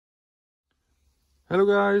Hello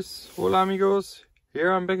guys, hola amigos.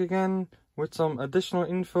 Here I'm back again with some additional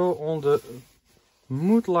info on the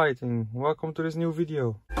mood lighting. Welcome to this new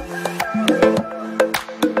video.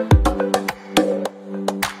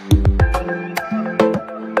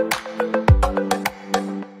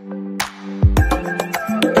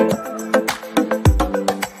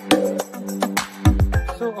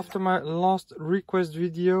 So after my last request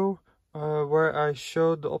video where I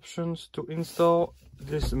showed the options to install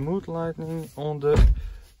this mood lighting on the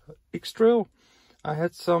X-Trail, I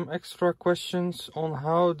had some extra questions on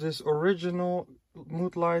how this original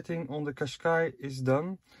mood lighting on the Qashqai is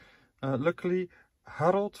done. Luckily,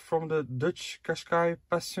 Harold from the Dutch Qashqai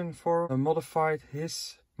Passion Forum modified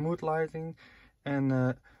his mood lighting,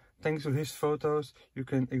 and thanks to his photos you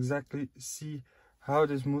can exactly see how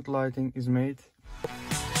this mood lighting is made.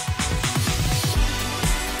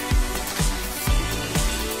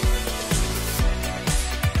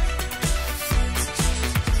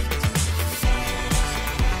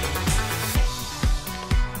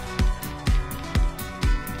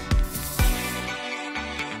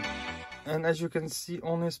 And as you can see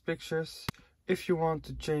on his pictures, if you want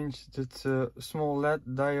to change that small LED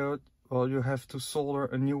diode, well, you have to solder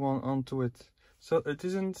a new one onto it. So it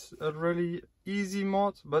isn't a really easy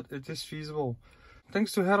mod, but it is feasible.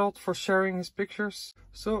 Thanks to Harold for sharing his pictures.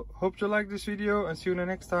 So hope you like this video and see you in the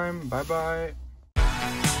next time. Bye bye.